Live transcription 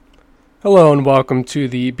Hello and welcome to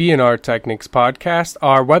the BNR Techniques podcast.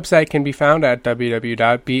 Our website can be found at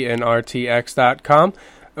www.bnrtx.com.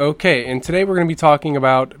 Okay, and today we're going to be talking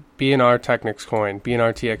about BNR Techniques coin,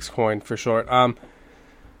 BNRTX coin for short.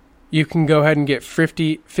 You can go ahead and get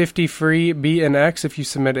 50 free BNX if you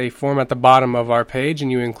submit a form at the bottom of our page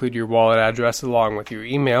and you include your wallet address along with your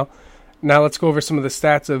email. Now let's go over some of the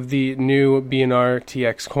stats of the new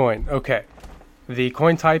BNRTX coin. Okay. The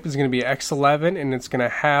coin type is going to be X11, and it's going to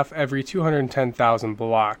half every 210,000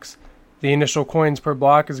 blocks. The initial coins per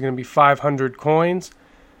block is going to be 500 coins.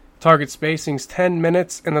 Target spacing is 10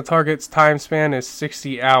 minutes, and the target's time span is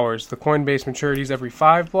 60 hours. The Coinbase maturity is every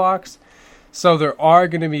 5 blocks. So there are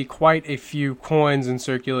going to be quite a few coins in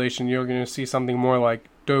circulation. You're going to see something more like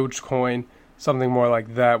Dogecoin, something more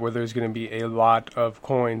like that, where there's going to be a lot of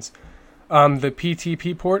coins. The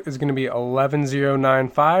PTP port is going to be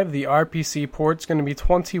 11095. The RPC port is going to be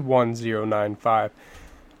 21095.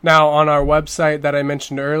 Now, on our website that I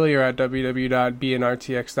mentioned earlier at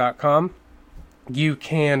www.bnrtx.com, you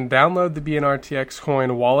can download the BNRTX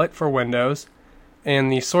coin wallet for Windows, and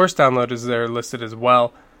the source download is there listed as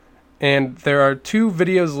well. And there are 2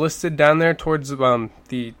 videos listed down there towards the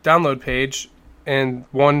download page, and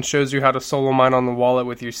one shows you how to solo mine on the wallet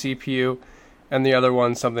with your CPU, and the other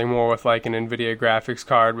one something more with like an NVIDIA graphics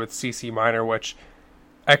card with CC Miner, which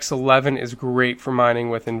X11 is great for mining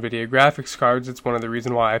with NVIDIA graphics cards. It's one of the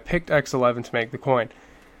reasons why I picked X11 to make the coin.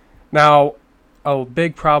 Now, a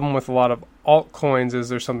big problem with a lot of altcoins is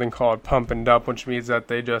there's something called pump and dump, which means that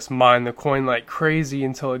they just mine the coin like crazy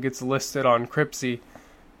until it gets listed on Cryptsy,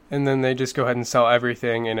 and then they just go ahead and sell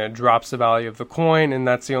everything, and it drops the value of the coin, and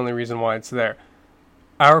that's the only reason why it's there.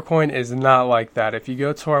 Our coin is not like that. If you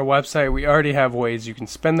go to our website, we already have ways you can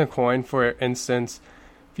spend the coin. For instance,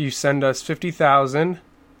 if you send us 50,000,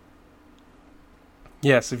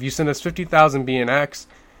 if you send us 50,000 BNX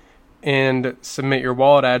and submit your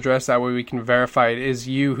wallet address, that way we can verify it is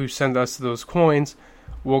you who sent us those coins,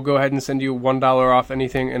 we'll go ahead and send you $1 off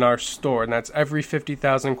anything in our store. And that's every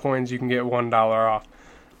 50,000 coins you can get $1 off.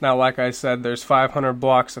 Now, like I said, there's 500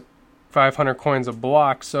 coins a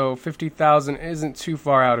block, so 50,000 isn't too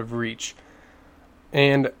far out of reach.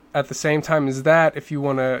 And at the same time as that, if you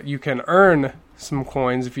you can earn some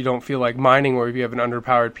coins if you don't feel like mining or if you have an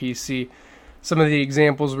underpowered PC. Some of the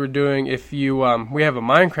examples we're doing, if you we have a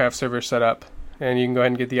Minecraft server set up, and you can go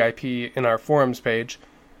ahead and get the IP in our forums page.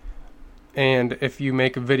 And if you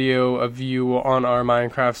make a video of you on our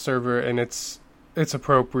Minecraft server and it's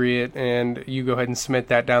appropriate, and you go ahead and submit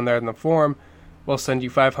that down there in the forum, we'll send you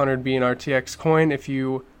 500 BNRTX coin if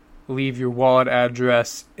you leave your wallet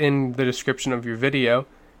address in the description of your video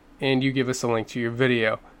and you give us a link to your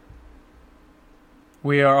video.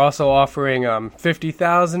 We are also offering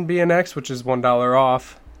 50,000 BNX, which is $1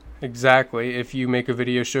 off exactly if you make a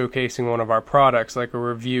video showcasing one of our products, like a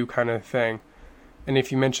review kind of thing. And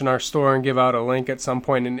if you mention our store and give out a link at some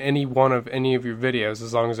point in any of your videos,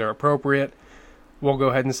 as long as they're appropriate, we'll go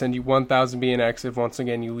ahead and send you 1,000 BNX if, once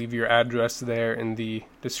again, you leave your address there in the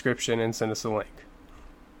description and send us a link.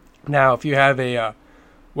 Now, if you have a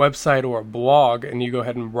website or a blog and you go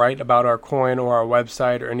ahead and write about our coin or our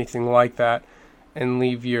website or anything like that and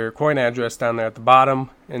leave your coin address down there at the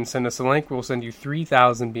bottom and send us a link, we'll send you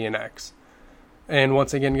 3,000 BNX. And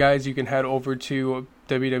once again, guys, you can head over to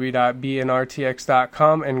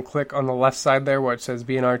www.bnrtx.com and click on the left side there where it says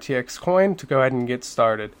BNRTX coin to go ahead and get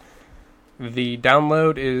started. The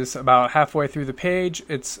download is about halfway through the page.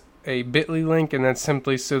 It's a bit.ly link, and that's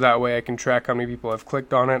simply so that way I can track how many people have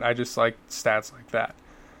clicked on it. I just like stats like that.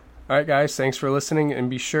 Alright guys, thanks for listening, and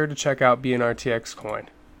be sure to check out BNRTX coin.